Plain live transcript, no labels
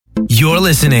You're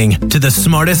listening to the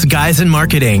smartest guys in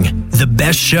marketing, the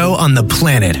best show on the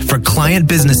planet for client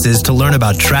businesses to learn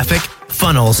about traffic,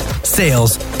 funnels,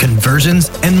 sales, conversions,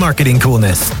 and marketing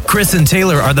coolness. Chris and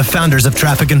Taylor are the founders of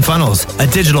Traffic and Funnels, a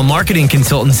digital marketing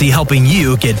consultancy helping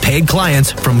you get paid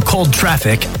clients from cold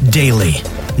traffic daily.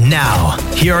 Now,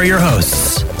 here are your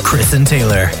hosts, Chris and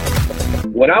Taylor.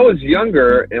 When I was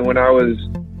younger and when I was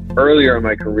earlier in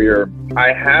my career,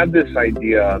 I had this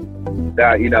idea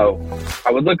that, I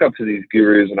would look up to these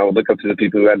gurus and I would look up to the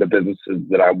people who had the businesses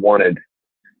that I wanted.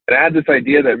 And I had this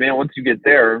idea that, man, once you get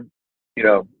there,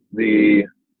 the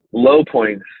low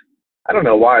points, I don't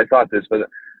know why I thought this, but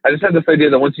I just had this idea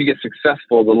that once you get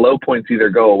successful, the low points either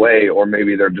go away or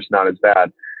maybe they're just not as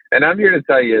bad. And I'm here to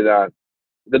tell you that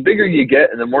the bigger you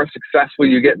get and the more successful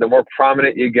you get, the more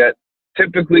prominent you get,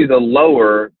 typically the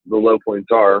lower the low points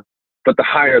are, but the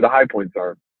higher the high points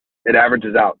are. It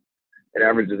averages out.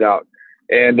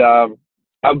 And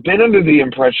I've been under the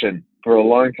impression for a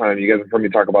long time, you guys have heard me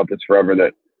talk about this forever,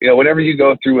 that whenever you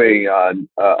go through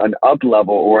an up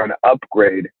level or an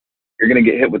upgrade, you're going to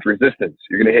get hit with resistance.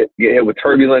 You're going to get hit with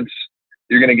turbulence.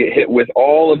 You're going to get hit with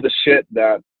all of the shit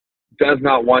that does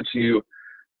not want you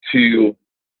to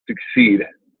succeed.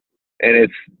 And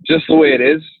it's just the way it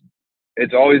is.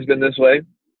 It's always been this way.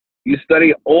 You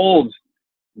study old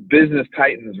business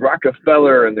titans,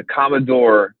 Rockefeller and the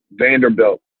Commodore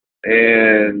Vanderbilt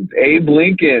and Abe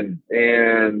Lincoln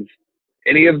and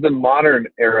any of the modern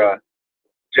era,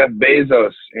 Jeff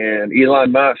Bezos and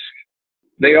Elon Musk,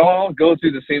 they all go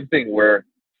through the same thing where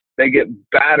they get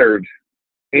battered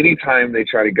anytime they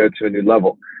try to go to a new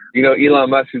level.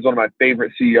 Elon Musk is one of my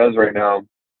favorite CEOs right now,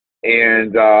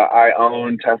 and I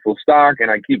own Tesla stock, and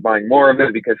I keep buying more of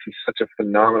it because he's such a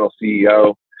phenomenal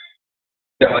CEO.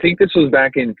 So I think this was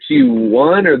back in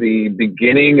Q1 or the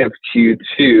beginning of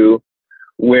Q2,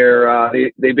 where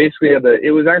they basically had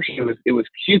it was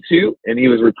Q2, and he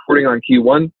was reporting on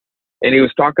Q1, and he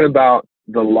was talking about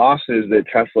the losses that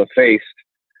Tesla faced,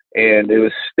 and it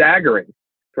was staggering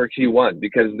for Q1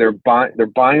 because they're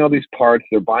buying all these parts,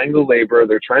 they're buying the labor,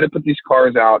 they're trying to put these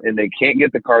cars out, and they can't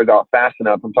get the cars out fast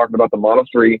enough. I'm talking about the Model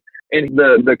 3, and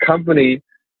the company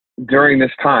during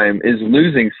this time is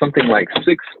losing something like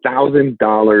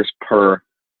 $6,000 per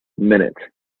minute.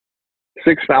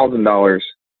 $6,000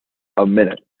 a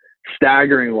minute.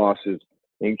 Staggering losses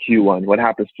in Q1. What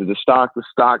happens to the stock? The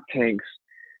stock tanks,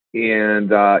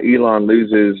 and Elon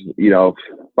loses,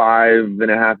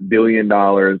 $5.5 billion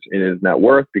in his net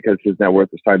worth because his net worth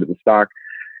is tied to the stock.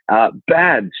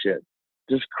 Bad shit.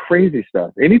 Just crazy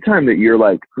stuff. Anytime that you're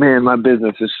like, man, my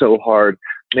business is so hard.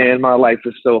 Man, my life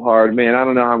is so hard. Man, I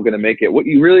don't know how I'm going to make it. What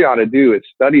you really ought to do is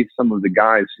study some of the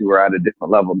guys who are at a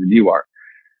different level than you are.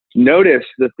 Notice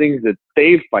the things that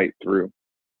they fight through,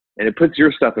 and it puts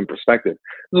your stuff in perspective.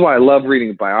 This is why I love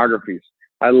reading biographies.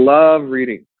 I love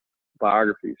reading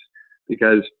biographies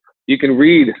because you can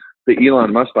read the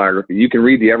Elon Musk biography. You can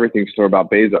read the Everything Store about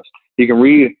Bezos. You can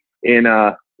read in,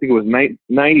 I think it was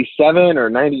 97 or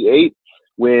 98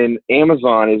 when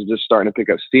Amazon is just starting to pick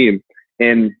up steam.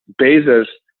 And Bezos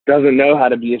doesn't know how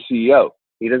to be a CEO.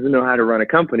 He doesn't know how to run a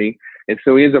company. And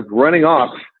so he ends up running off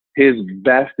his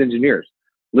best engineers.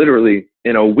 Literally,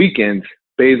 in a weekend,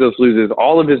 Bezos loses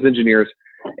all of his engineers.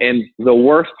 And the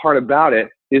worst part about it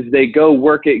is they go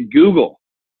work at Google,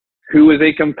 who is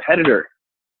a competitor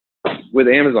with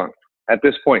Amazon at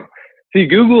this point. See,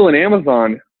 Google and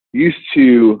Amazon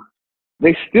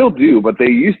they still do, but they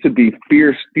used to be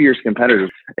fierce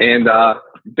competitors. And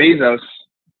Bezos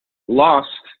lost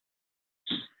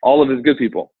all of his good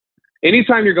people.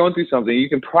 Anytime you're going through something, you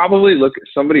can probably look at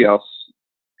somebody else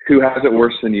who has it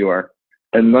worse than you are.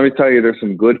 And let me tell you, there's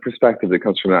some good perspective that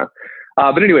comes from that.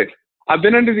 But anyways, I've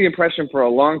been under the impression for a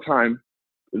long time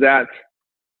that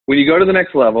when you go to the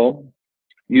next level,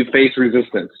 you face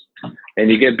resistance and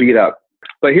you get beat up.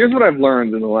 But here's what I've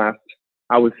learned in the last,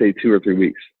 I would say, 2 or 3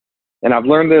 weeks. And I've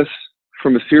learned this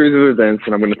from a series of events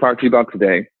that I'm going to talk to you about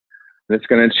today. And it's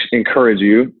going to encourage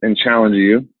you and challenge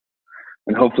you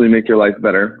and hopefully make your life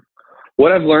better.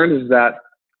 What I've learned is that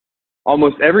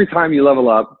almost every time you level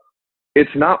up, it's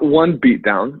not one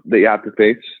beatdown that you have to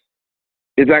face.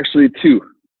 It's actually two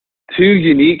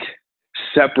unique,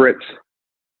 separate,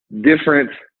 different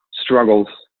struggles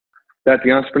that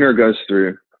the entrepreneur goes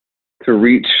through to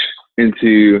reach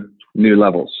into new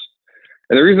levels.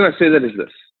 And the reason I say that is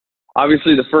this.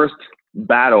 Obviously, the first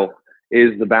battle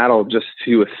is the battle just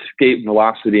to escape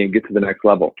velocity and get to the next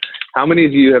level. How many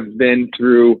of you have been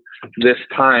through this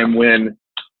time when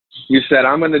you said,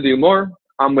 I'm going to do more,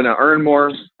 I'm going to earn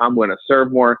more, I'm going to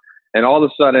serve more, and all of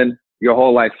a sudden, your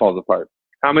whole life falls apart?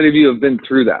 How many of you have been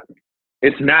through that?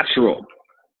 It's natural.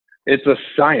 It's a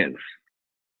science.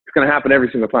 It's going to happen every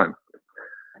single time.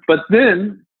 But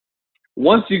then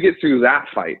once you get through that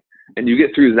fight and you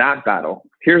get through that battle,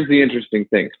 here's the interesting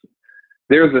thing.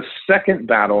 There's a second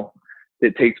battle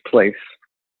that takes place.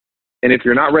 And if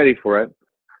you're not ready for it,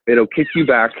 it'll kick you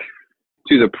back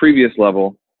to the previous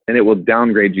level and it will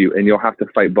downgrade you and you'll have to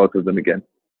fight both of them again.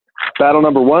 Battle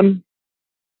number one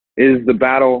is the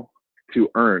battle to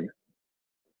earn.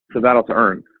 It's the battle to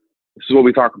earn. This is what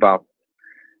we talk about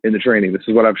in the training. This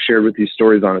is what I've shared with you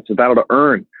stories on. It's a battle to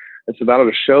earn. It's a battle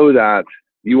to show that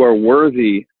you are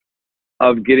worthy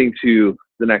of getting to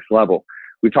the next level.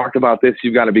 We talked about this.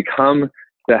 You've got to become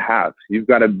the have. You've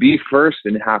got to be first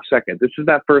and have second. This is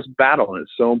that first battle, and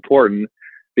it's so important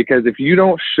because if you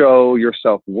don't show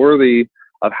yourself worthy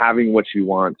of having what you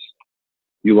want,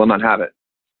 you will not have it.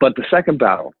 But the second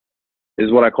battle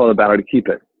is what I call the battle to keep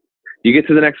it. You get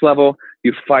to the next level,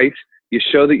 you fight, you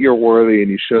show that you're worthy,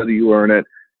 and you show that you earn it,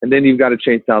 and then you've got to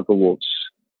chase out the wolves.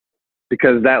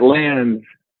 Because that land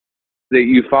that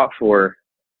you fought for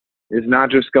is not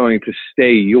just going to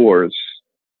stay yours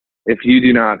if you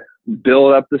do not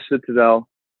build up the citadel,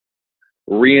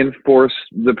 reinforce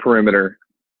the perimeter,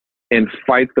 and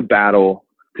fight the battle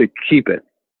to keep it.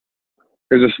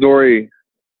 There's a story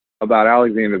about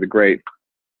Alexander the Great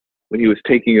when he was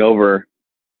taking over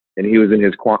and he was in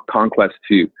his conquest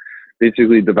to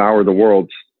basically devour the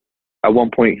worlds. At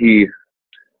one point he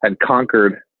had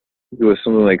conquered, it was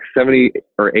something like 70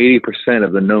 or 80%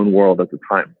 of the known world at the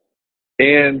time.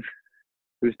 And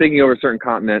he was taking over a certain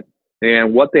continent,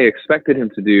 and what they expected him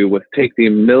to do was take the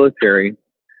military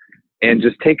and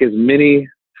just take as many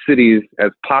cities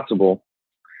as possible,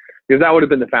 because that would have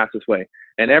been the fastest way.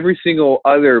 And every single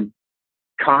other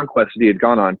conquest that he had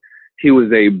gone on, he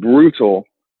was a brutal,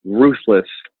 ruthless,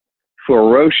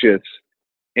 ferocious,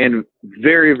 and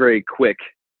very, very quick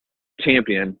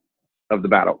champion of the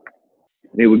battle.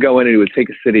 And he would go in and he would take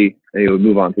a city and he would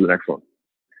move on to the next one.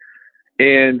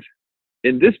 And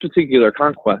in this particular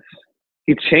conquest,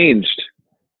 he changed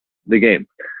the game.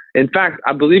 In fact,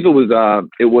 I believe it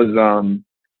was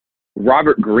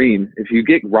Robert Greene. If you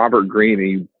get Robert Greene and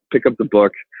you pick up the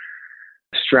book,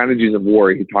 Strategies of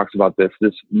War, he talks about this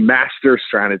master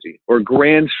strategy, or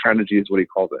grand strategy is what he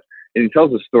calls it. And he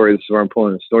tells a story. This is where I'm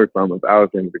pulling the story from, of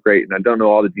Alexander the Great. And I don't know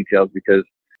all the details because,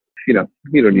 you don't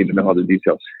need to know all the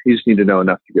details. You just need to know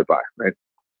enough to get by, right?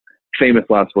 Famous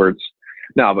last words.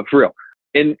 No, but for real.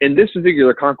 In this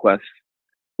particular conquest,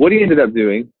 what he ended up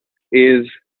doing is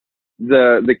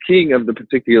the king of the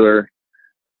particular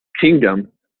kingdom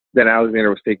that Alexander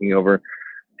was taking over,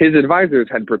 his advisors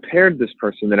had prepared this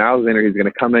person that Alexander, he's going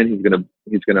to come in, he's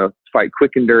going to fight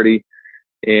quick and dirty,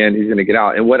 and he's going to get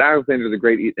out. And what Alexander the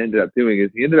Great ended up doing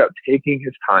is he ended up taking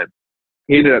his time.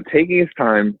 He ended up taking his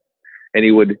time, and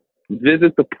he would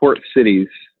visit the port cities.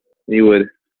 He would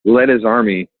let his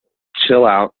army chill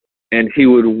out, and he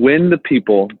would win the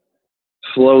people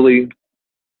slowly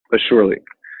but surely.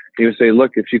 He would say,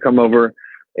 look, if you come over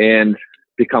and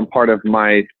become part of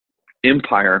my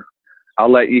empire,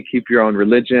 I'll let you keep your own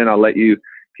religion. I'll let you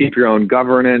keep your own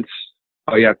governance.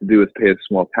 All you have to do is pay a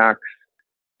small tax.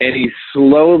 And he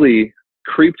slowly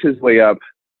creeped his way up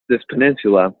this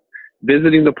peninsula,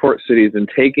 visiting the port cities and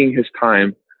taking his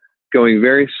time, going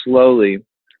very slowly.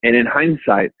 And in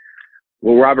hindsight,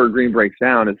 what Robert Greene breaks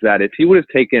down is that if he would have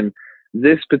taken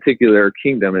this particular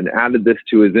kingdom and added this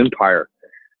to his empire,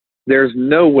 there's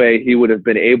no way he would have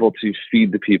been able to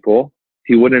feed the people.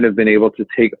 He wouldn't have been able to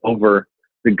take over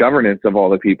the governance of all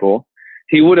the people.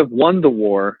 He would have won the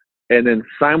war and then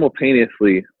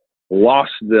simultaneously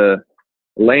lost the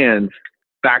land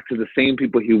back to the same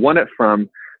people he won it from,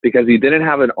 because he didn't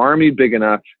have an army big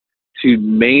enough to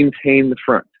maintain the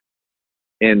front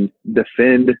and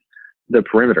defend the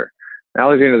perimeter.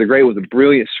 Alexander the Great was a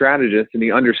brilliant strategist, and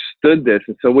he understood this.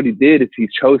 And so what he did is he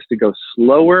chose to go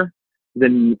slower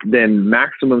than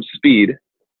maximum speed.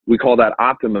 We call that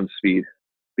optimum speed,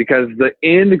 because the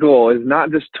end goal is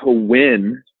not just to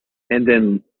win and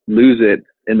then lose it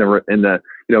in the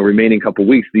remaining couple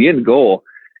weeks. The end goal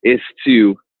is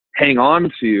to hang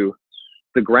on to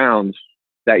the grounds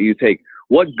that you take.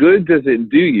 What good does it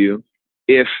do you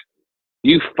if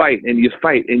you fight and you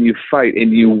fight and you fight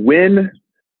and you win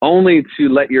only to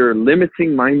let your limiting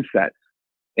mindset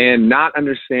and not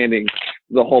understanding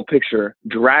the whole picture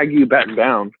drag you back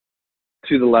down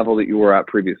to the level that you were at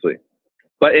previously?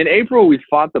 But in April, we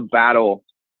fought the battle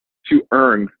to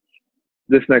earn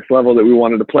this next level that we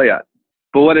wanted to play at.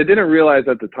 But what I didn't realize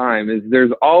at the time is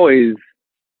there's always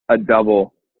a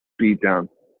double beatdown,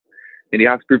 and you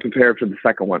have to be prepared for the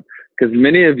second one. Because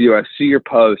many of you, I see your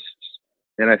posts,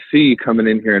 and I see you coming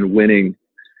in here and winning,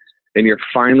 and you're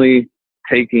finally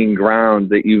taking ground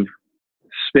that you've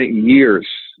spent years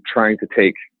trying to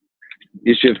take.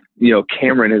 You should,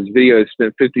 Cameron, his videos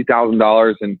spent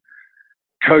 $50,000 in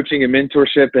coaching and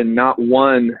mentorship, and not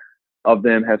one of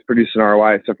them has produced an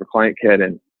ROI except for Client Kit.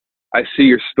 And I see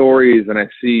your stories and I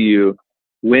see you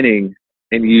winning,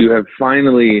 and you have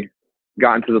finally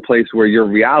gotten to the place where your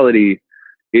reality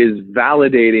is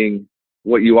validating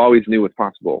what you always knew was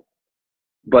possible.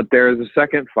 But there is a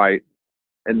second fight,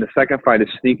 and the second fight is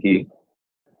sneaky.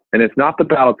 And it's not the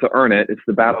battle to earn it, it's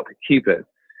the battle to keep it.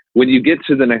 When you get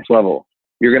to the next level,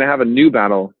 you're going to have a new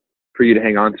battle for you to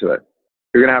hang on to it.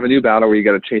 You're going to have a new battle where you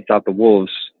got to chase out the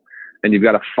wolves, and you've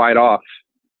got to fight off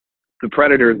the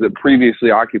predators that previously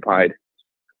occupied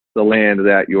the land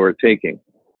that you're taking.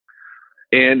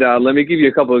 And let me give you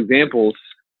a couple of examples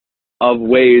of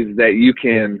ways that you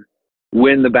can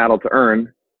win the battle to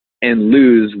earn and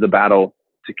lose the battle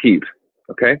to keep,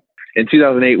 okay? In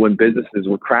 2008, when businesses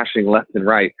were crashing left and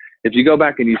right, if you go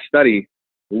back and you study,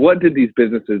 what did these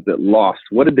businesses that lost,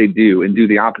 what did they do and do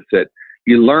the opposite?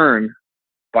 You learn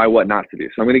by what not to do.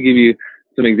 So I'm going to give you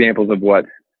some examples of what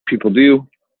people do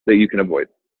that you can avoid.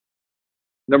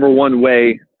 Number one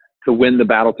way to win the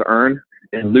battle to earn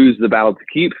and lose the battle to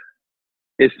keep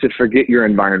is to forget your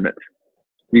environment.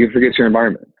 You can forget your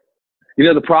environment.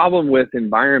 The problem with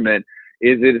environment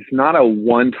is that it's not a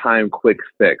one-time quick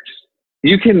fix.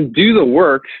 You can do the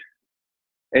work,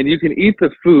 and you can eat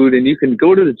the food, and you can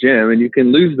go to the gym, and you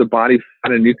can lose the body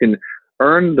fat, and you can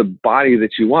earn the body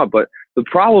that you want. But the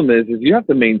problem is you have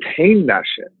to maintain that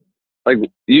shit. Like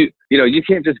you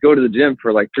can't just go to the gym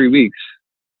for like 3 weeks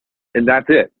and that's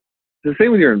it. It's the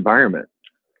same with your environment.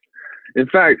 In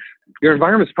fact, your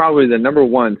environment is probably the number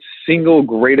one single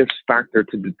greatest factor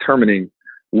to determining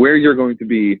where you're going to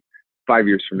be 5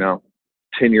 years from now,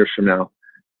 10 years from now,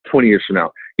 20 years from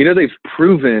now. They've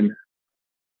proven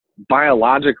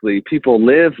biologically people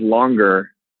live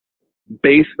longer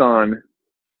based on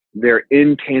their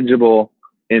intangible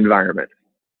environment.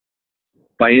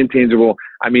 By intangible,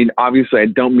 I mean, obviously I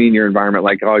don't mean your environment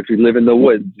like, if you live in the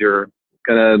woods, you're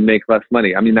going to make less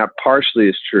money. I mean, that partially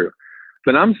is true.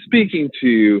 But I'm speaking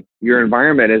to your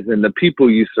environment as in the people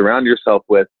you surround yourself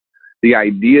with, the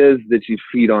ideas that you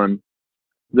feed on,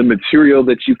 the material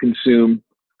that you consume.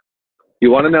 You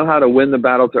want to know how to win the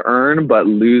battle to earn but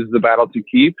lose the battle to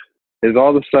keep? Is all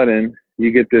of a sudden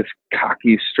you get this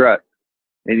cocky strut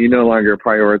and you no longer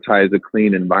prioritize a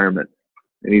clean environment.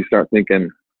 And you start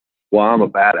thinking, well, I'm a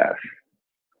badass.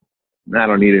 I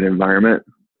don't need an environment.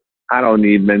 I don't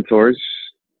need mentors.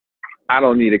 I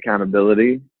don't need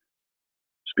accountability.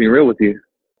 Just being real with you.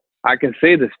 I can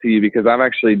say this to you because I've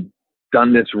actually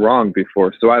done this wrong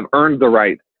before. So I've earned the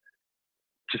right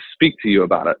to speak to you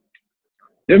about it.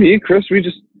 Me and Chris, we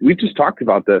just talked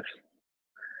about this.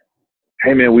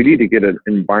 Hey man, we need to get an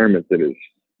environment that is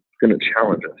going to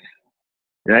challenge us.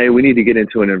 And hey, we need to get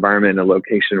into an environment and a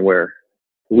location where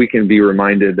we can be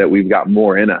reminded that we've got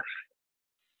more in us.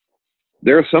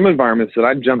 There are some environments that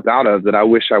I jumped out of that I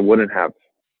wish I wouldn't have.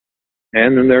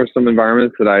 And then there are some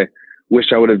environments that I wish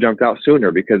I would have jumped out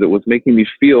sooner because it was making me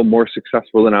feel more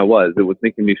successful than I was. It was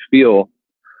making me feel,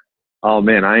 oh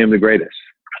man, I am the greatest.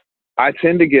 I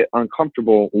tend to get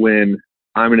uncomfortable when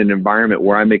I'm in an environment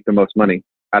where I make the most money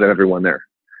out of everyone there,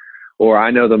 or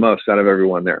I know the most out of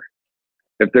everyone there.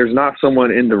 If there's not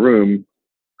someone in the room,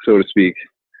 so to speak,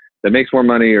 that makes more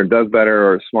money or does better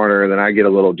or is smarter, then I get a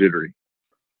little jittery.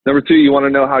 Number two, you want to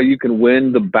know how you can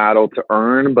win the battle to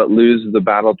earn but lose the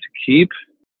battle to keep?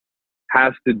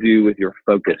 Has to do with your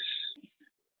focus.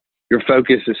 Your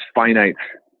focus is finite,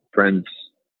 friends.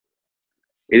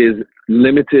 It is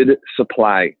limited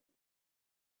supply.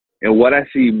 And what I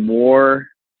see more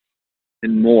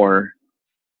and more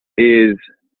is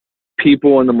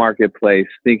people in the marketplace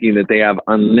thinking that they have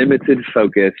unlimited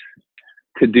focus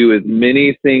to do as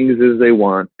many things as they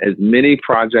want, as many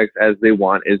projects as they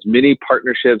want, as many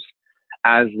partnerships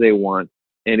as they want.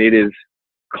 And it is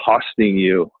costing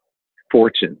you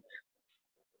fortunes.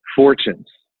 Fortunes.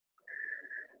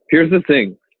 Here's the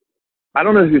thing. I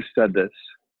don't know who said this,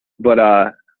 but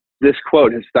this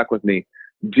quote has stuck with me.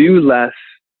 Do less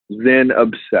than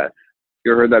obsess.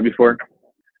 You ever heard that before?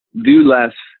 Do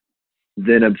less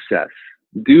than obsess.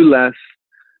 Do less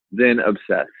than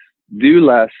obsess. Do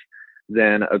less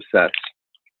than obsess.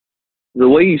 The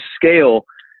way you scale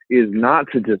is not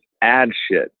to just add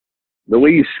shit. The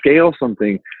way you scale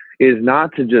something is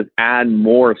not to just add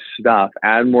more stuff,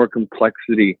 add more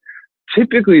complexity.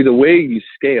 Typically, the way you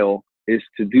scale is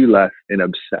to do less and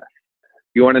obsess.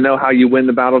 You want to know how you win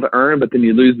the battle to earn, but then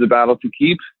you lose the battle to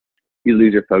keep? You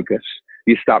lose your focus.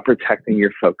 You stop protecting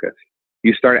your focus.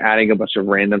 You start adding a bunch of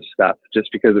random stuff just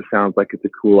because it sounds like it's a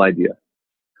cool idea.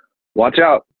 Watch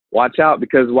out. Watch out,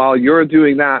 because while you're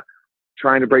doing that,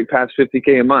 trying to break past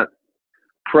 50K a month,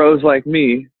 pros like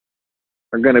me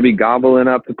are going to be gobbling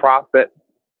up the profit,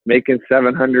 making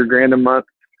 700 grand a month,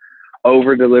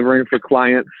 over delivering for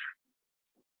clients.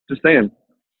 Just saying,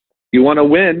 you want to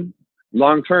win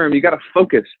long term, you got to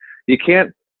focus. You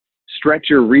can't stretch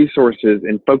your resources,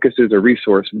 and focus is a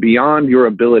resource, beyond your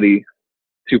ability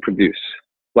to produce.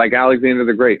 Like Alexander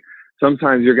the Great,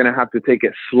 sometimes you're going to have to take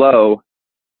it slow,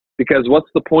 because what's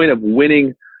the point of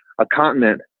winning a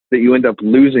continent that you end up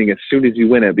losing as soon as you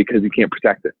win it because you can't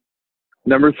protect it?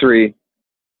 Number 3 is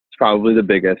probably the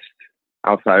biggest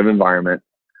outside of environment,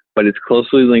 but it's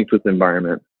closely linked with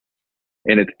environment,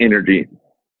 and it's energy.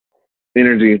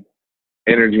 Energy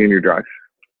in your drive.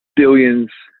 Billions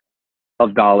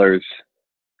of dollars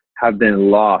have been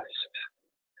lost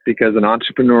because an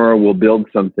entrepreneur will build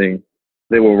something,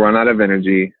 they will run out of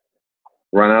energy,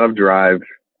 run out of drive,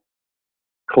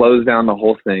 close down the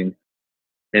whole thing,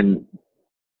 and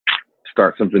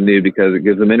start something new because it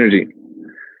gives them energy.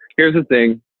 Here's the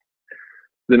thing.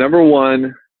 The number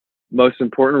one most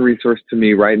important resource to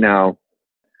me right now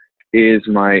is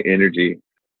my energy.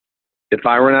 If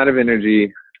I run out of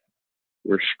energy,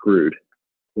 we're screwed.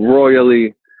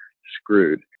 Royally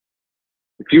screwed.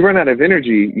 If you run out of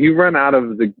energy, you run out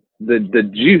of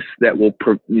the juice that will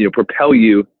propel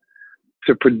you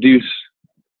to produce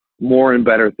more and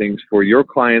better things for your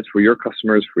clients, for your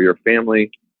customers, for your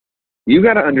family. You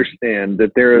got to understand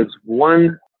that there is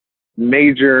one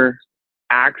major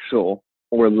axle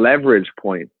or leverage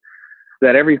point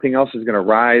that everything else is going to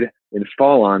ride and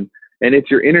fall on, and it's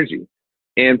your energy.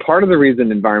 And part of the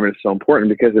reason environment is so important,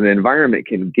 because an environment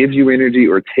can give you energy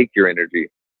or take your energy,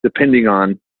 depending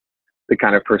on the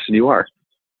kind of person you are.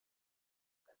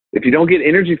 If you don't get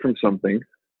energy from something,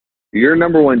 your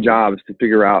number one job is to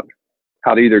figure out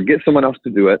how to either get someone else to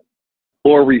do it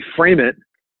or reframe it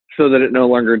so that it no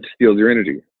longer steals your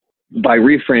energy. By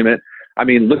reframe it, I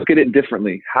mean, look at it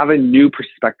differently. Have a new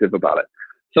perspective about it.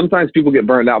 Sometimes people get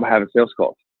burned out by having sales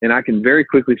calls, and I can very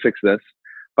quickly fix this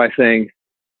by saying,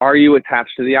 are you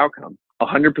attached to the outcome?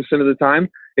 100% of the time,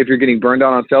 if you're getting burned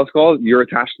out on sales calls, you're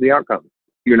attached to the outcome.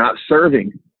 You're not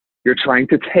serving. You're trying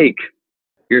to take.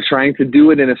 You're trying to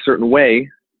do it in a certain way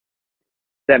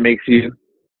that makes you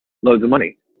loads of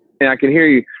money. And I can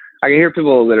hear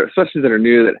people that are, especially that are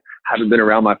new, that haven't been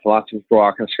around my philosophy for a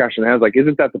while, kind of scratching their heads like,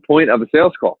 isn't that the point of a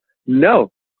sales call?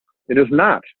 No, it is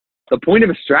not. The point of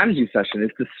a strategy session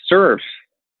is to serve,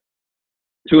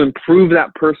 to improve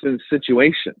that person's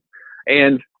situation.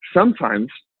 And sometimes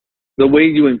the way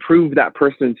you improve that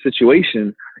person's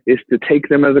situation is to take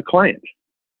them as a client.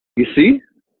 You see?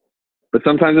 But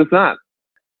sometimes it's not.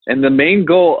 And the main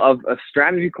goal of a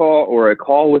strategy call or a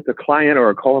call with a client or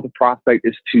a call with a prospect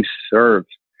is to serve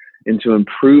and to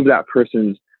improve that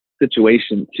person's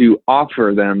situation, to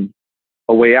offer them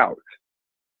a way out.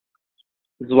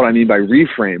 This is what I mean by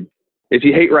reframe. If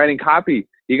you hate writing copy,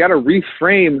 you got to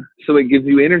reframe so it gives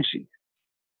you energy.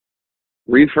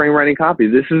 Reframe writing copy.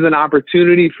 This is an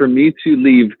opportunity for me to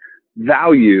leave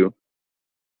value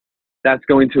that's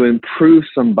going to improve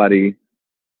somebody,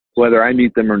 whether I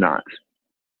meet them or not.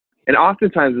 And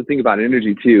oftentimes the thing about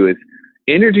energy too is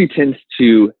energy tends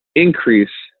to increase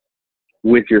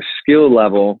with your skill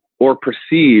level or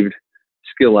perceived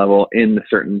skill level in a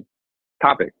certain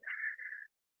topic.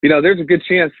 You know, there's a good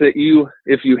chance that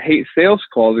if you hate sales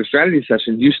calls or strategy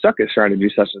sessions, you suck at strategy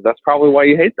sessions. That's probably why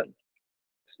you hate them.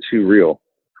 It's too real.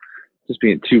 Just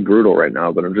being too brutal right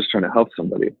now, but I'm just trying to help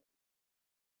somebody.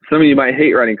 Some of you might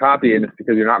hate writing copy, and it's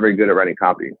because you're not very good at writing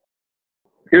copy.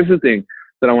 Here's the thing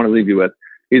that I want to leave you with,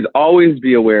 is always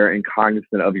be aware and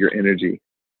cognizant of your energy.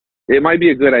 It might be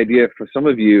a good idea for some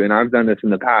of you, and I've done this in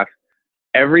the past,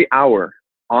 every hour,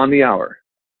 on the hour,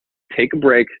 take a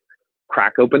break,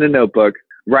 crack open a notebook,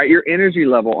 write your energy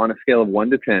level on a scale of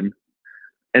 1 to 10,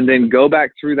 and then go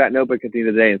back through that notebook at the end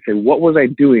of the day and say, what was I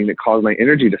doing that caused my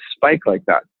energy to spike like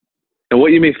that? And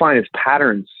what you may find is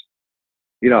patterns.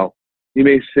 You know, you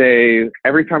may say,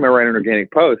 every time I write an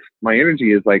organic post, my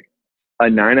energy is like a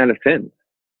 9 out of 10.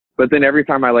 But then every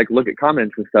time I look at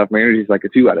comments and stuff, my energy is like a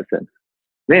 2 out of 10.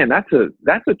 Man, that's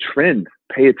a trend.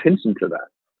 Pay attention to that.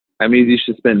 That means you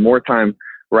should spend more time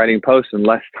writing posts and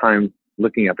less time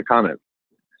looking at the comments.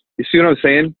 You see what I'm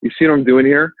saying? You see what I'm doing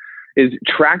here? Is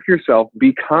track yourself,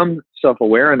 become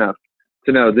self-aware enough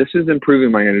to know this is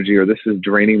improving my energy or this is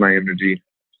draining my energy.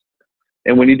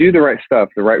 And when you do the right stuff,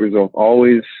 the right results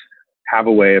always have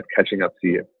a way of catching up to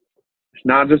you. It's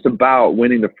not just about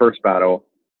winning the first battle.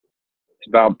 It's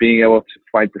about being able to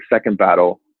fight the second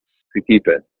battle to keep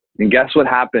it. And guess what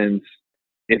happens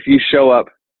if you show up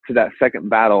to that second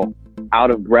battle out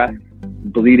of breath,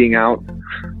 bleeding out,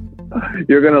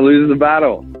 you're going to lose the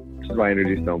battle. Which is why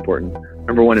energy is so important.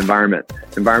 Number one, environment.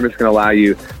 Environment's going to allow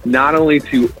you not only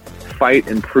to fight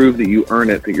and prove that you earn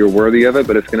it, that you're worthy of it,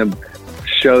 but it's going to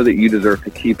show that you deserve to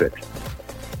keep it.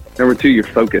 Number two, your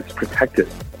focus. Protect it.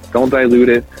 Don't dilute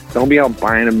it. Don't be out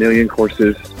buying a million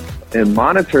courses, and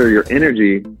monitor your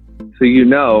energy so you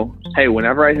know, hey,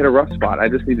 whenever I hit a rough spot, I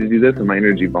just need to do this and my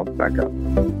energy bumps back up.